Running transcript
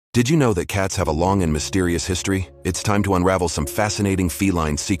Did you know that cats have a long and mysterious history? It's time to unravel some fascinating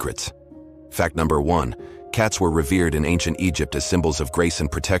feline secrets. Fact number 1. Cats were revered in ancient Egypt as symbols of grace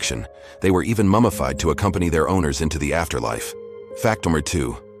and protection. They were even mummified to accompany their owners into the afterlife. Fact number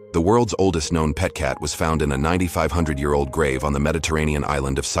 2. The world's oldest known pet cat was found in a 9,500-year-old grave on the Mediterranean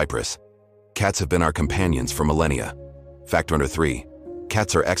island of Cyprus. Cats have been our companions for millennia. Fact number 3.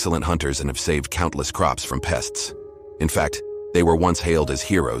 Cats are excellent hunters and have saved countless crops from pests. In fact, they were once hailed as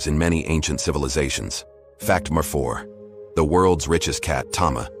heroes in many ancient civilizations. Fact number 4. The world's richest cat,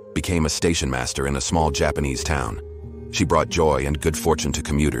 Tama, became a station master in a small Japanese town. She brought joy and good fortune to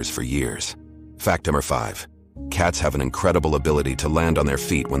commuters for years. Fact number 5. Cats have an incredible ability to land on their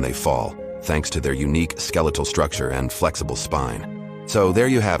feet when they fall, thanks to their unique skeletal structure and flexible spine. So there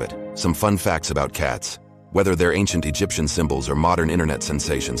you have it, some fun facts about cats. Whether they're ancient Egyptian symbols or modern internet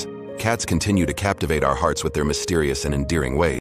sensations, cats continue to captivate our hearts with their mysterious and endearing ways.